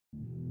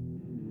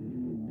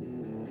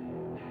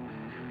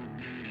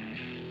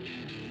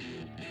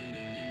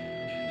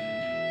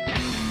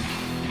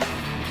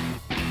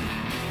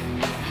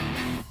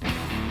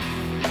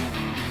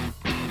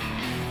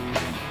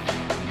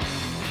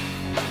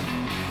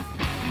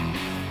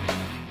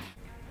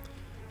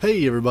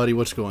Hey everybody,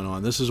 what's going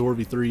on? This is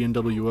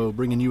Orby3NWO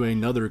bringing you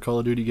another Call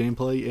of Duty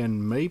gameplay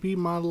and maybe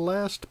my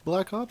last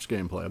Black Ops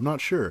gameplay. I'm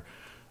not sure.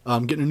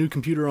 I'm getting a new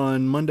computer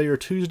on Monday or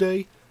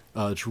Tuesday.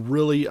 I'm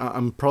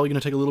probably going to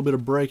take a little bit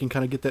of break and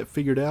kind of get that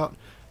figured out.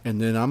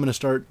 And then I'm going to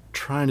start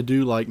trying to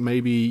do like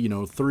maybe,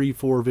 3-4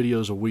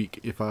 videos a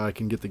week if I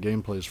can get the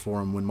gameplays for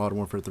them when Modern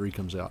Warfare 3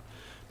 comes out.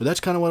 But that's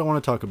kind of what I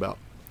want to talk about.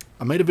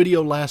 I made a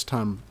video last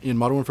time in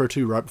Modern Warfare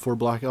 2 right before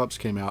Black Ops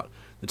came out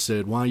that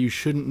said why you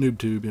shouldn't noob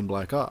tube in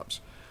Black Ops.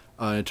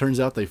 It turns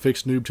out they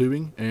fixed noob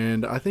tubing,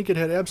 and I think it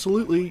had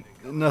absolutely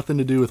nothing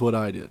to do with what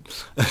I did.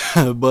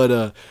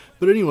 but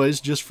anyways,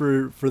 just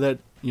for that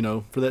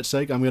for that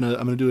sake, I'm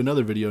gonna do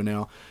another video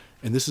now,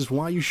 and this is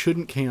why you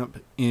shouldn't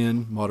camp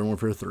in Modern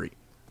Warfare 3.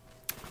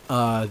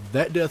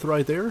 That death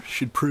right there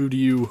should prove to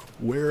you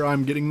where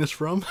I'm getting this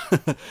from,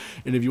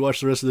 and if you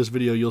watch the rest of this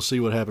video, you'll see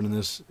what happened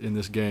in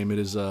this game. It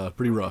is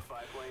pretty rough.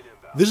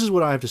 This is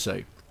what I have to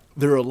say.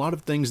 There are a lot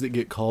of things that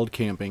get called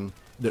camping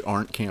that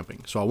aren't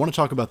camping. So I want to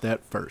talk about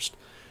that first.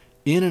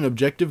 In an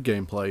objective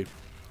gameplay,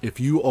 if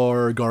you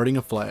are guarding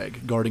a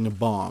flag, guarding a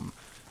bomb,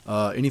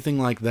 anything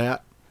like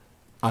that,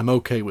 I'm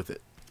okay with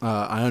it.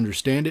 I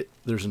understand it.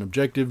 There's an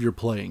objective. You're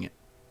playing it.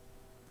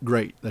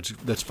 Great.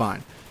 That's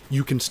fine.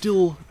 You can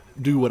still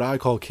do what I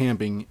call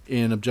camping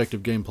in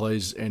objective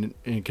gameplays, and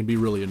it can be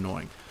really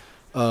annoying.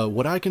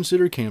 What I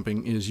consider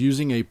camping is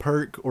using a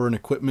perk or an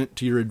equipment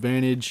to your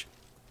advantage,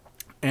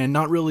 and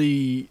not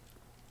really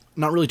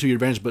to your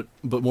advantage,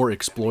 but more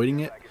exploiting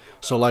it.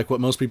 So like what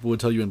most people would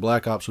tell you in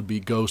Black Ops would be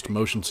ghost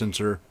motion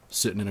sensor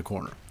sitting in a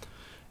corner.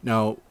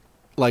 Now,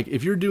 like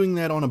if you're doing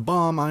that on a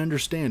bomb, I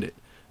understand it.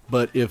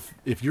 But if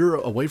you're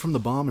away from the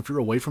bomb, if you're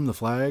away from the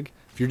flag,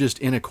 if you're just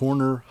in a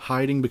corner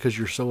hiding because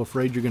you're so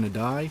afraid you're going to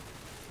die,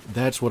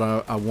 that's what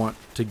I want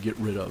to get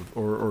rid of,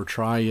 or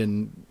try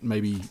and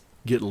maybe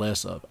get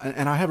less of.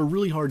 And I have a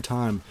really hard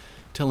time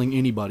telling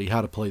anybody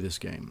how to play this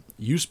game.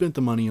 You spent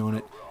the money on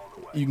it.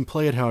 You can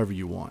play it however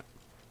you want.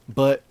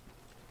 But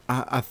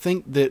I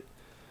think that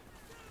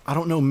I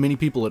don't know many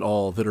people at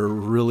all that are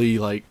really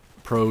like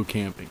pro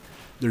camping.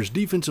 There's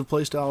defensive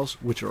playstyles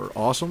which are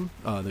awesome.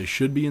 They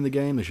should be in the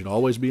game. They should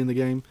always be in the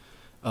game.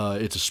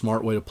 It's a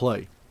smart way to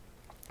play.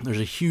 There's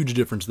a huge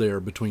difference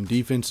there between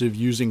defensive,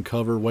 using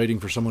cover, waiting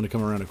for someone to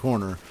come around a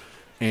corner,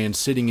 and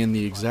sitting in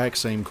the exact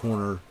same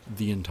corner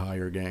the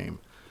entire game.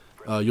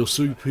 You'll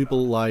see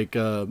people like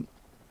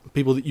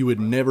people that you would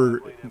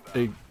never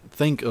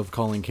think of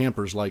calling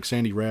campers, like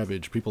Sandy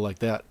Ravage, people like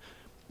that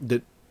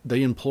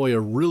they employ a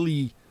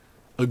really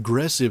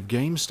aggressive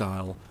game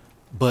style,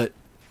 but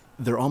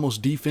they're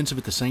almost defensive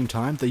at the same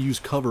time. They use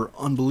cover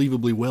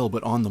unbelievably well,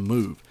 but on the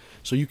move.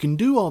 So you can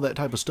do all that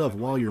type of stuff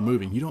while you're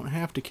moving. You don't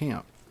have to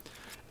camp.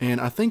 And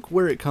I think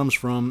where it comes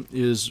from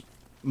is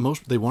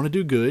they want to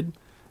do good,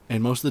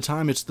 and most of the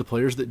time it's the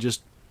players that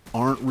just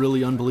aren't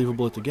really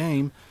unbelievable at the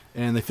game,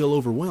 and they feel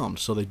overwhelmed.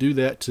 So they do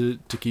that to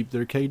keep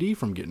their KD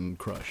from getting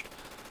crushed.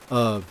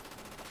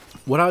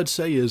 What I would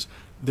say is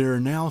there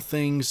are now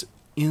things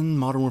in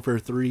Modern Warfare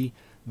 3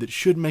 that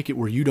should make it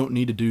where you don't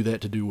need to do that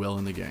to do well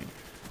in the game.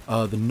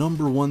 The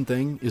number one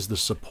thing is the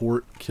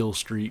support kill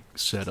streak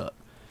setup.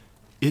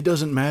 It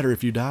doesn't matter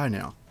if you die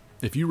now.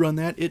 If you run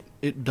that,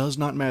 it does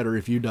not matter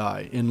if you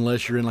die,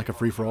 unless you're in like a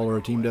free-for-all or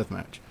a team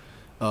deathmatch.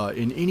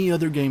 In any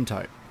other game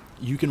type,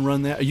 you can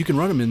run that. You can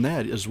run them in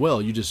that as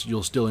well.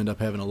 You'll still end up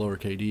having a lower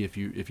KD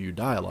if you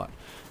die a lot.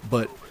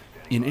 But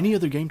in any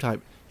other game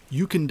type,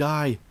 you can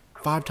die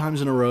 5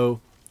 times in a row.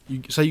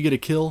 Say you get a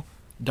kill,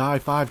 die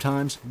 5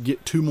 times,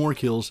 get 2 more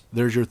kills,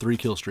 there's your 3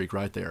 kill streak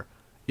right there.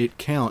 It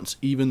counts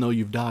even though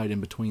you've died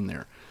in between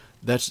there.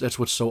 That's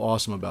what's so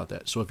awesome about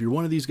that. So if you're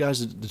one of these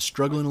guys that's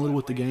struggling a little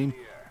with the game,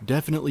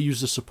 definitely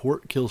use the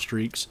support kill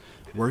streaks,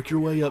 work your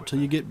way up till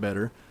you get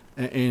better,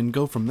 and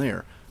go from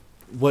there.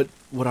 What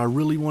I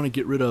really want to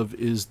get rid of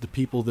is the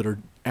people that are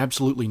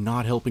absolutely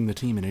not helping the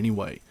team in any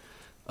way,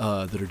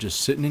 that are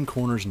just sitting in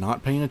corners,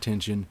 not paying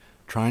attention,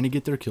 trying to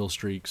get their kill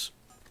streaks.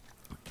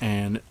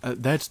 And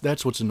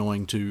that's what's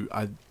annoying to,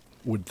 I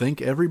would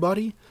think,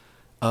 everybody.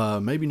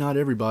 Maybe not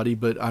everybody,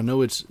 but I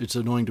know it's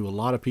annoying to a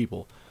lot of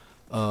people.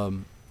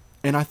 And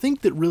I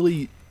think that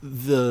really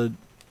the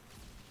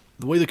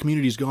way the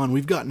community's gone,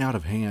 we've gotten out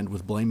of hand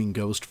with blaming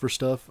Ghost for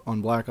stuff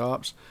on Black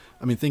Ops.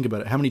 I mean, think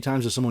about it. How many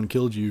times has someone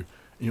killed you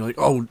and you're like,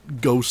 oh,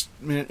 Ghost,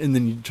 man, and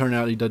then you turn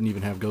out he doesn't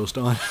even have Ghost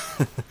on?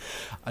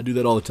 I do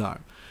that all the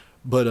time.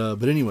 But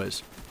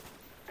anyways,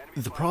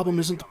 the problem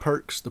isn't the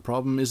perks. The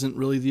problem isn't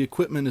really the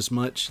equipment as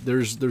much.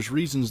 There's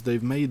reasons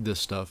they've made this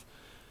stuff.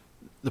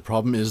 The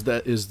problem is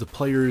the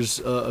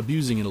players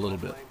abusing it a little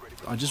bit.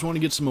 I just want to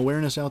get some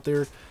awareness out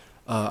there.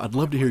 I'd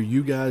love to hear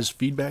you guys'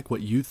 feedback,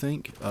 what you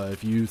think.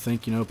 If you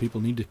think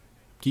people need to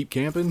keep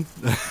camping,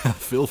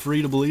 feel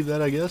free to believe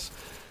that, I guess.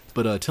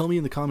 But tell me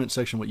in the comment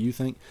section what you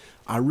think.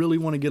 I really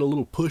want to get a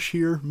little push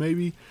here,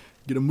 maybe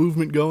get a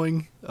movement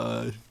going.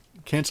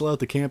 Cancel out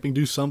the camping,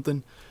 do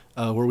something.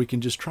 Where we can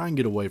just try and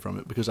get away from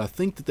it, because I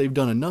think that they've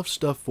done enough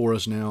stuff for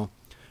us now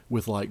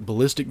with like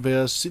ballistic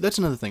vests. See, that's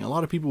another thing. A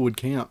lot of people would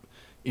camp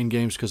in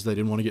games because they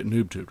didn't want to get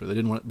noob tubed, or they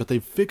didn't want, but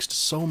they've fixed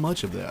so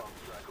much of that.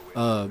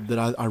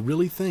 that I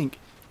really think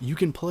you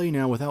can play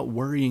now without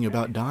worrying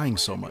about dying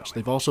so much.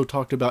 They've also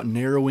talked about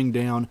narrowing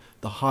down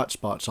the hot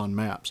spots on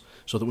maps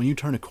so that when you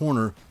turn a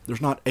corner, there's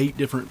not 8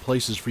 different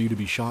places for you to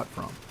be shot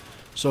from.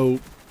 So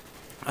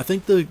I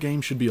think the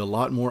game should be a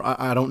lot more,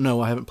 I don't know,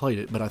 I haven't played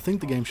it, but I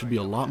think the game should be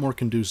a lot more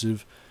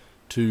conducive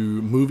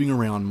to moving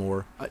around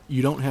more.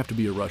 You don't have to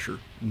be a rusher.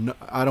 No,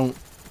 I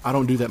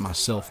don't do that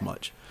myself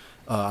much.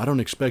 I don't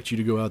expect you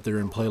to go out there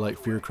and play like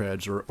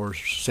Fearcrads or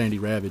Sandy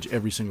Ravage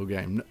every single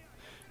game.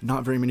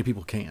 Not very many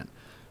people can.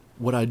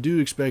 What I do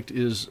expect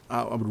is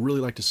I would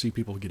really like to see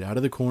people get out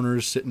of the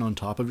corners, sitting on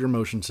top of your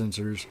motion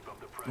sensors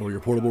or your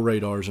portable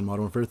radars in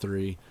Modern Warfare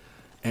 3,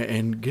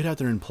 and get out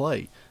there and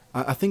play.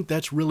 I think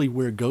that's really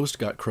where Ghost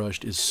got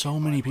crushed, is so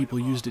many people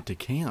used it to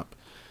camp.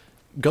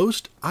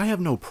 Ghost, I have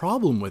no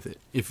problem with it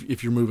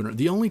if you're moving.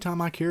 The only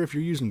time I care if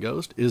you're using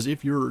Ghost is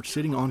if you're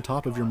sitting on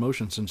top of your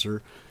motion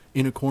sensor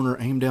in a corner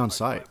aimed down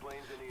sight.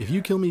 If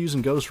you kill me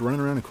using Ghost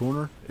running around a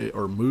corner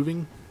or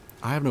moving,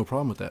 I have no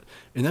problem with that.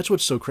 And that's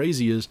what's so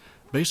crazy is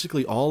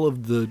basically all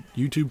of the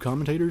YouTube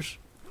commentators,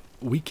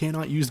 we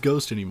cannot use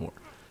Ghost anymore.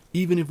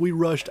 Even if we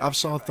rushed, I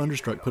saw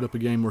Thunderstruck put up a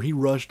game where he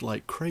rushed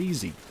like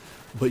crazy,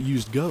 but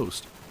used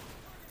Ghost.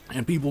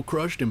 And people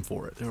crushed him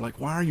for it. They're like,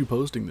 why are you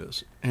posting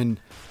this?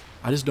 And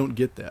I just don't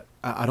get that.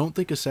 I don't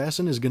think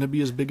Assassin is going to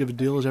be as big of a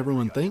deal as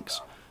everyone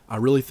thinks. I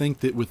really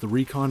think that with the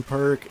recon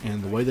perk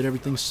and the way that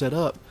everything's set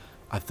up,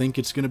 I think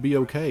it's going to be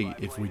okay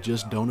if we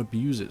just don't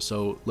abuse it.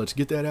 So let's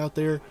get that out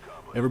there.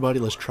 Everybody,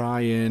 let's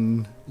try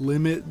and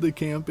limit the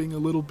camping a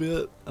little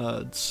bit.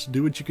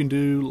 Do what you can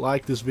do.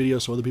 Like this video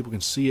so other people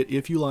can see it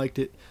if you liked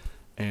it.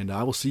 And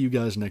I will see you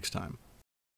guys next time.